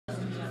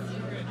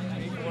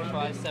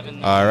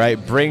All right,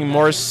 bring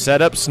more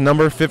setups.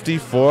 Number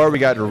 54, we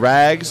got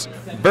Rags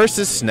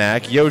versus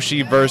Snack.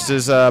 Yoshi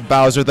versus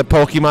Bowser, the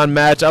Pokemon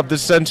match of the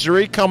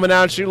century, coming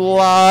at you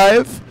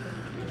live.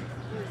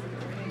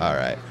 All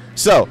right.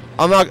 So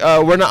I'm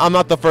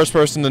not the first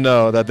person to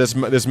know that this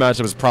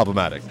matchup is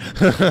problematic.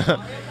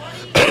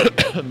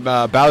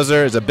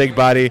 Bowser is a big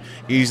body,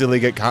 easily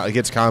gets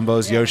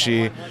combos.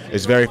 Yoshi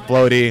is very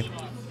floaty.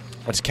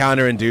 It's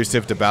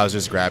counter-inducive to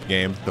Bowser's grab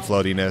game, the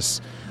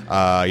floatiness.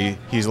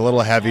 He's a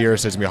little heavier,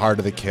 so it's gonna be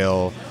harder to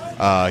kill.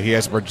 He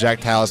has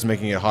projectiles,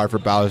 making it hard for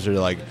Bowser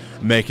to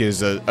make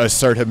his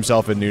assert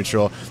himself in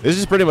neutral. This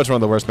is pretty much one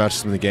of the worst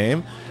matches in the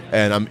game,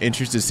 and I'm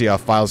interested to see how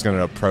File's going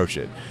to approach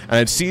it. And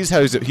it sees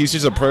how he's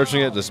just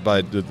approaching it just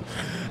by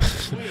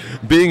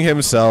being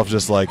himself,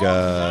 just I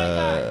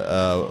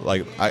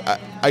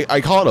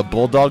call it a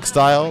bulldog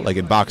style. Like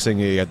in boxing,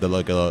 you get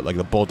like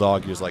the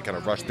bulldog. You just kind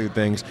of rush through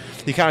things.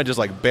 He kind of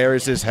just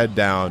bears his head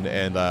down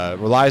and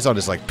relies on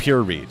his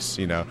pure reads.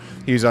 You know,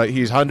 he's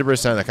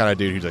 100% that kind of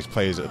dude who just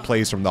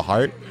plays from the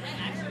heart.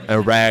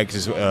 And Rags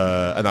is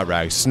not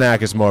Rags.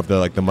 Snack is more of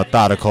the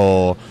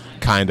methodical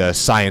kind of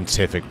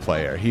scientific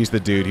player. He's the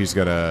dude who's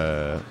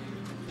gonna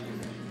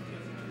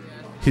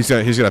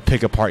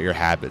pick apart your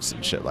habits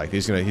and shit.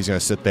 He's gonna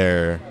sit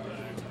there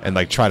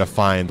and try to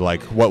find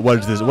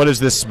what is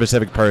this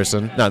specific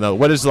person? No,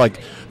 what is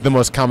the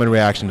most common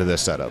reaction to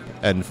this setup?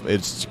 And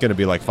it's gonna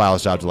be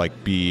File's job to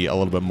be a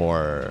little bit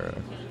more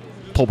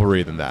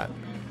pulpery than that.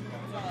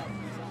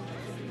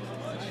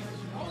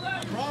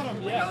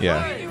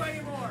 Yeah.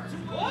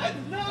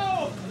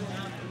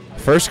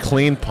 First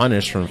clean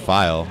punish from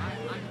File.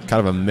 Kind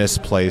of a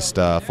misplaced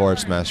forward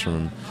smash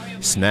from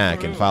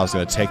Snack, and File's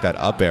going to take that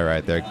up air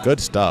right there.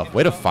 Good stuff.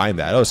 Way to find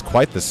that. That was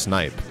quite the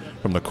snipe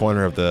from the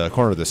corner of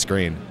the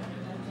screen.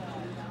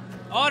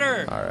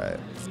 Order. All right.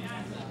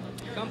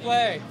 Come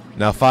play.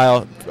 Now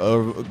File,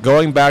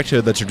 going back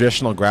to the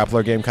traditional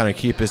grappler game, kind of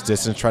keep his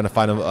distance, trying to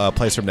find a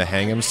place for him to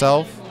hang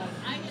himself.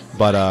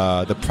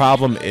 But the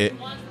problem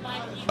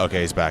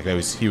okay, he's back.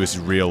 He was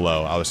real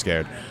low. I was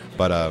scared.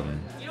 But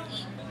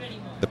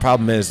the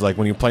problem is,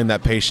 when you're playing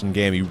that patient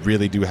game, you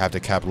really do have to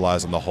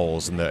capitalize on the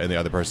holes in the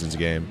other person's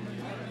game,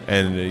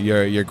 and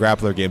your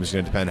grappler game is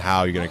going to depend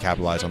how you're going to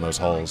capitalize on those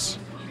holes.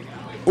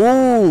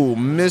 Ooh,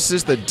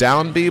 misses the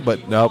down B,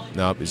 but nope, he's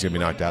going to be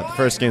knocked out. The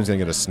first game's going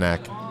to get a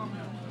Snack.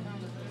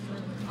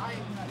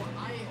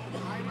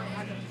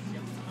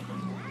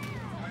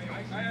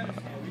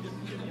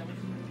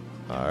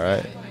 All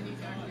right.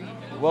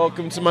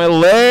 Welcome to my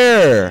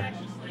lair.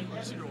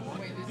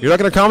 You're not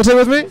going to commentate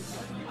with me?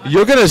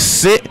 You're going to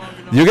sit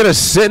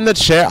in the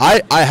chair.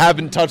 I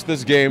haven't touched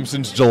this game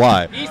since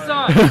July. Isan,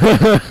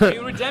 are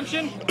you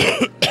redemption?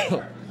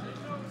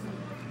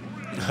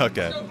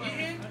 Okay.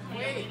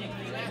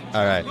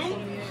 All right.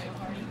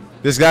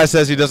 This guy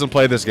says he doesn't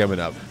play this game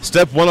enough.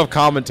 Step 1 of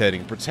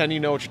commentating: pretend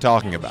you know what you're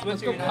talking about.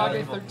 Let's go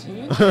Kage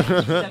 13.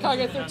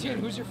 Kage 13.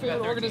 Who's your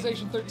favorite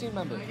Organization 13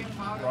 member?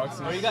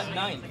 Roxy. Oh, you got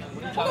 9.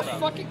 What are you talking about?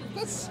 Fucking.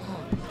 That's.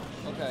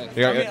 Okay.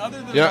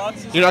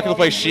 You're not going to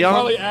play Shion?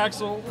 Probably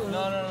Axel.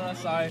 No.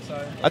 Sorry.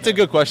 That's a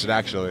good question,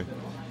 actually.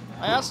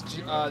 I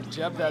asked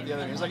Jeb that the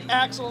other day. He's like,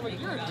 Axel. I'm like,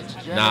 you're a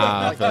degenerate.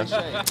 Nah.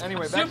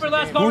 Anyway, Super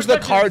last call. Who's the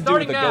card dude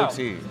with the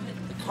goatee?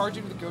 The card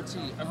dude with the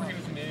goatee. I forget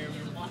his name.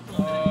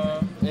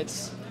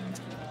 It's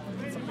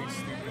Something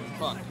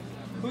stupid. fuck.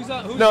 Who's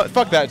No,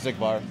 fuck that,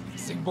 Zigbar.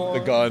 Sigbar.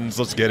 The guns,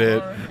 let's get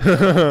it.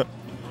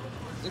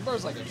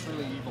 Sigbar's a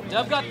truly evil.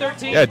 Dev got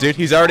 13. Yeah, dude,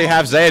 he's already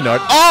half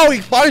Xehanort. Oh,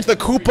 he finds the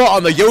Koopa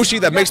on the Yoshi.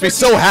 That makes me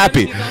so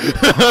happy.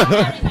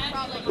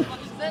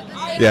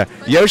 Yeah,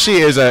 Yoshi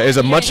is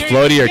a much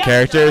floatier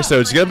character, so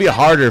it's gonna be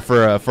harder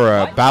for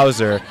a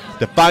Bowser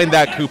to find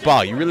that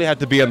Koopa. You really have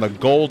to be on the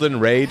golden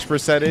rage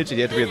percentage, and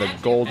you have to be on the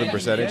golden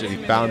percentage, and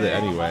he found it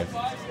anyway.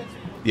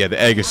 Yeah, the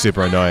egg is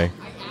super annoying.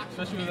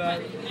 Especially with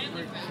that.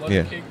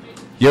 Yeah,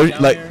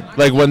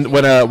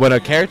 when a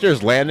character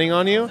is landing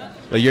on you,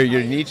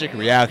 your knee-jerk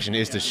reaction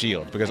is to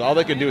shield, because all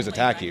they can do is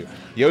attack you.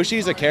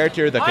 Yoshi's a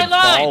character that can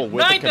fall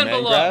with a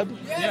command grab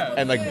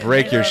and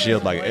break your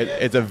shield.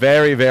 It's a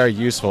very, very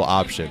useful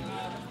option.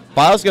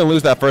 File's gonna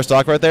lose that first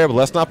stock right there, but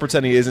let's not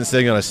pretend he isn't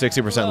sitting on a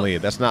 60%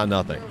 lead. That's not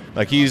nothing.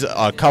 He's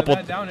a couple.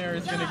 That down air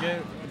is gonna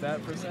get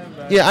that percent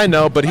back. Yeah, I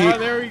know, but he. Oh,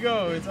 there we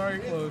go. It's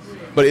already close.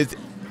 But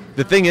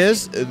the thing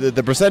is,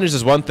 the percentage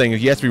is one thing.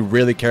 You have to be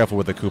really careful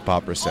with the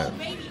Koopa percent.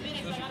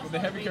 With a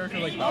heavy character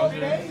like Bowser,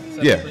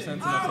 70%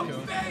 enough to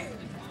kill.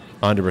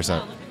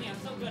 100%.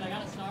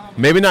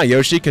 Maybe not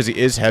Yoshi because he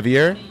is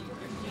heavier,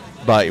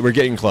 but we're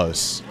getting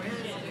close.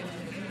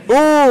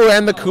 Ooh,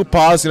 and the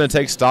Koopa is going to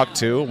take stock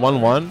too.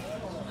 1-1.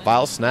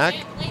 File Snack.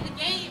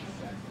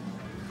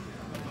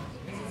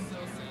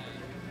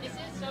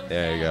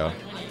 There you go.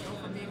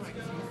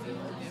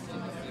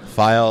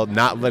 File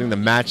not letting the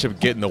matchup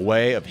get in the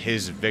way of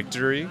his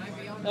victory.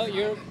 No,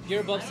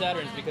 you're above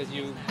Saturn's because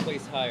you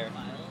placed higher.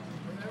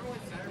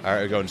 All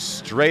right, we're going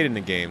straight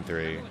into Game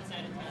 3.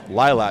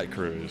 Lilac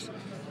Cruise.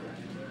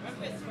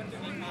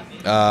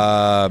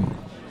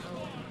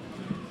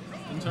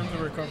 terms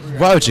of recovery,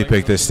 Why would you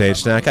pick this stage,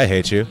 Snack? I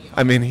hate you.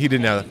 I mean, he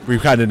didn't have. We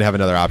kind of didn't have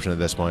another option at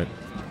this point.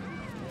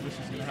 Wish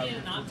he's gonna have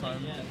a full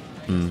time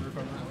recovery,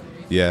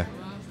 Yeah.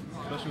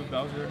 especially with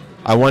Bowser.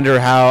 I wonder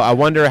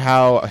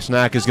how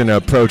Snack is going to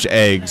approach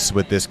eggs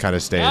with this kind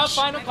of stage.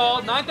 Final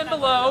call, 9th and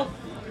below.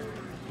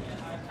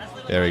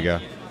 There we go.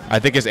 I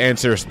think his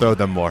answer is throw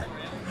them more.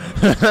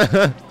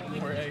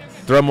 More eggs.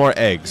 Throw more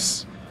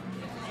eggs.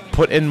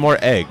 Put in more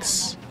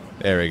eggs.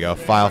 There we go.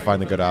 File,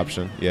 find the good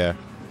option. Yeah.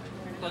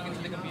 Plug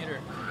into the computer.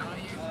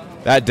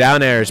 That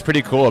down air is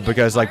pretty cool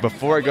because like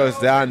before it goes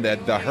down,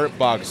 the hurt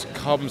box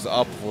comes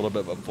up a little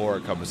bit before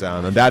it comes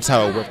down, and that's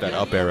how it whipped that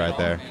up air right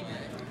there.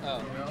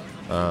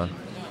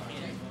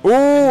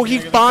 Ooh, he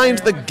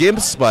finds the gimp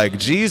spike.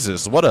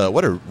 Jesus, what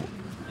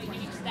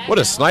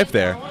a snipe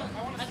there.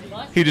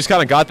 He just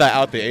kind of got that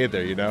out the A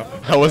there, you know.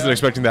 I wasn't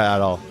expecting that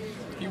at all.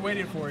 He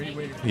waited for it.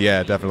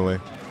 Yeah, definitely.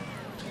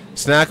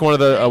 Snack, one of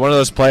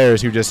those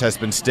players who just has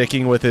been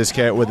sticking with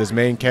his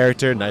main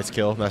character. Nice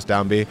kill, nice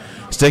down B.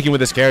 Sticking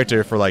with his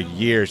character for like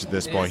years at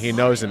this point. He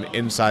knows him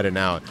inside and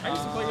out. I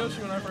used to play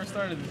Yoshi when I first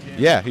started this game.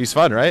 Yeah, he's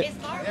fun, right?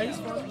 Yeah, he's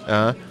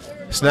fun.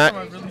 Snack.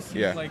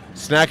 Yeah.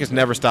 Snack has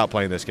never stopped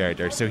playing this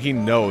character, so he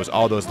knows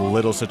all those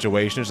little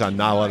situations that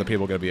not a lot of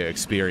people are going to be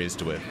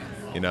experienced with,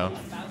 you know.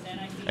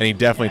 And he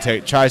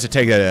definitely tries to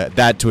take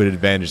that to an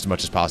advantage as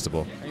much as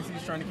possible. I see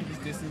he's trying to keep his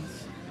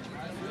distance.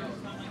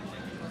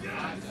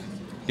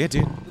 Yeah,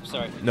 dude.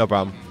 Sorry. No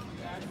problem.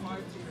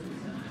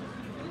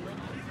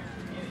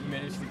 He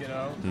managed to get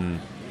out.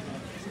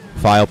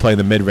 File playing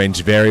the mid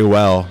range very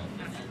well.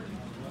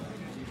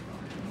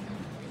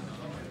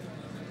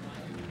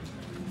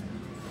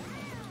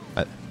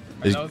 That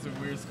was a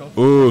weird skull.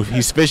 Ooh,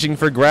 he's fishing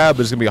for grab,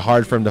 but it's gonna be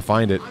hard for him to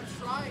find it.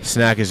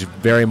 Snack is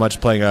very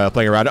much playing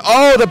around.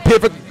 Oh, the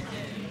pivot.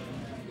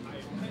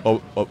 Oh.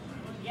 I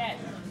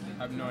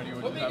have no idea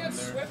what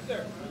just happened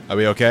there. Are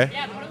we okay?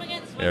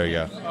 There we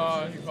go.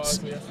 Oh, he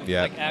paused me.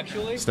 Yeah. Like,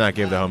 actually? Snack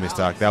gave the homie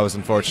stock. That was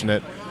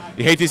unfortunate.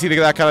 You hate to see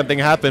that kind of thing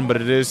happen, but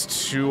it is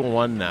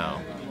 2-1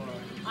 now.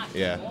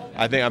 Yeah.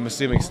 I'm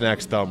assuming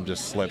Snack's thumb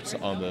just slipped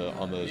on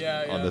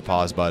the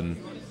pause button.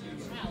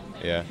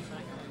 Yeah.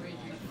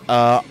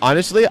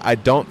 Honestly, I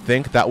don't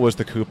think that was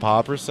the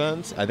Koopa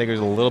percent. I think it was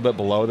a little bit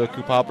below the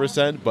Koopa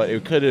percent, but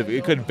it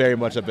could very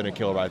much have been a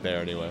kill right there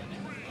anyway.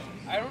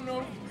 I don't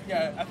know.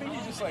 Yeah, I think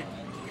he just like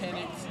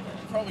panicked.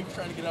 Probably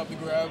trying to get out the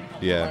grab.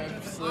 Yeah.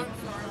 Trying to slip.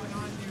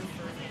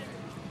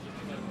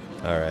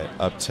 All right,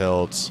 up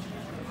tilt.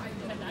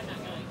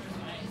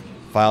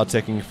 File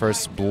taking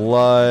first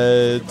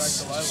blood.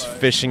 Just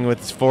fishing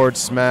with forward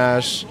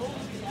smash.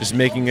 Just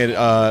making it,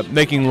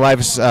 making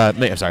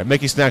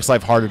Snack's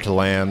life harder to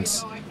land.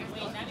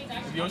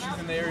 If Yoshi's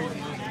in the area,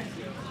 he's losing.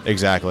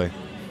 Exactly.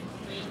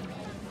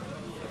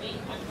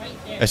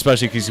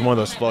 Especially because he's one of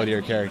those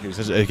floatier characters.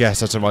 It has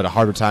such a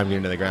harder time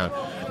getting to the ground.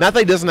 Not that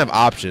he doesn't have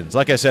options.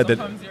 Like I said,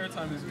 Sometimes the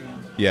airtime is good.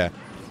 yeah.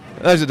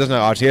 Not that it doesn't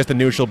have options. He has the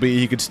neutral B.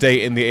 He could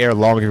stay in the air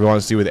longer if he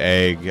wants to with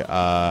egg.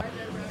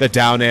 The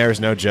down air is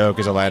no joke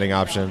as a landing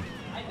option.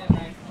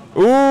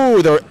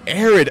 Ooh, the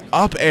arid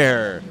up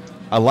air.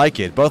 I like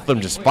it. Both of them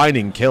just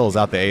finding kills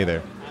out the A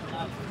there.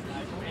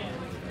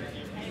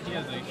 He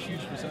has a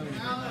huge percentage.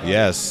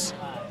 Yes.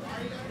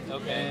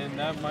 Okay, and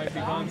that might be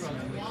constant.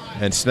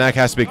 And Snack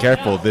has to be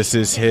careful. This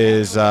is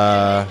his...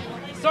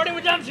 Starting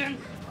redemption.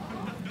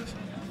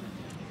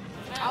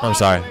 I'm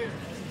sorry.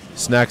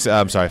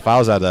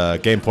 File's at a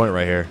game point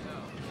right here.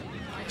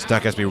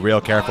 Snack has to be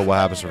real careful what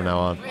happens from now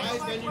on.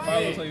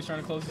 File looks like he's trying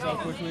to close this out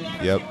quickly.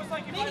 Yep.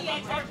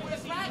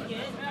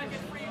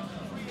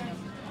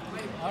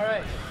 All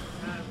right.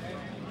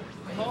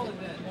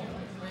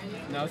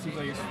 Now it seems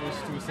like he's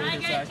forced to a safe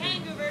attack.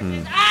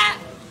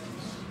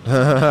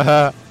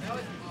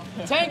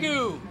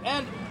 Tengu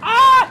and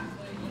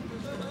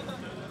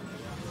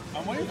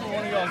I'm waiting for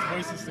one of y'all's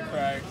voices to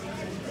crack.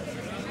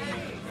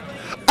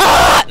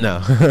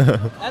 No.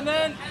 and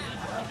then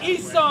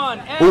Isan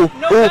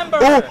and November.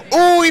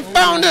 Ooh, he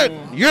found it!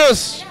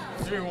 Yes!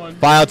 3-1.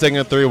 File taking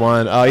a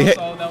 3-1.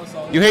 That was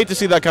solid. You hate to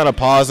see that kind of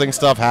pausing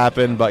stuff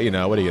happen, but you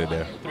know, what are you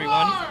going to do?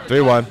 3-1.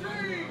 3-1.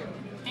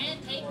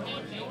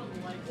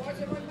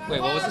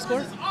 Wait, what was the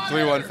score?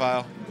 3-1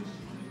 File.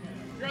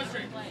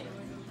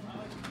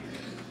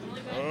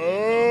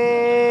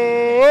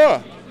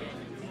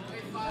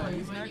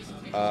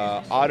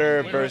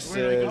 Otter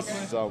versus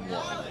someone.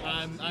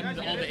 I'm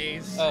all the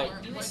A's. Oh,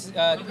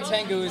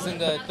 Tengu is in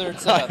the third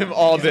setup. I'm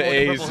all He's the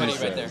holding A's, purple he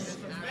hoodie right there. says.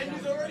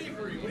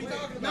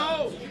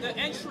 No, the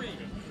entry.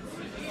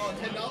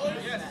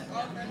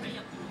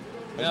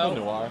 No.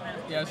 Noir.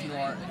 Yeah, it's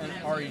Noir and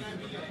Ari.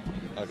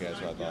 Okay,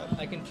 that's what I thought.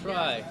 I can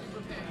try.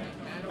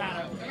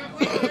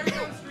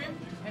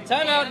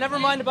 Time out. Never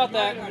mind about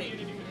that.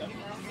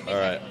 All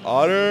right,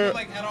 Otter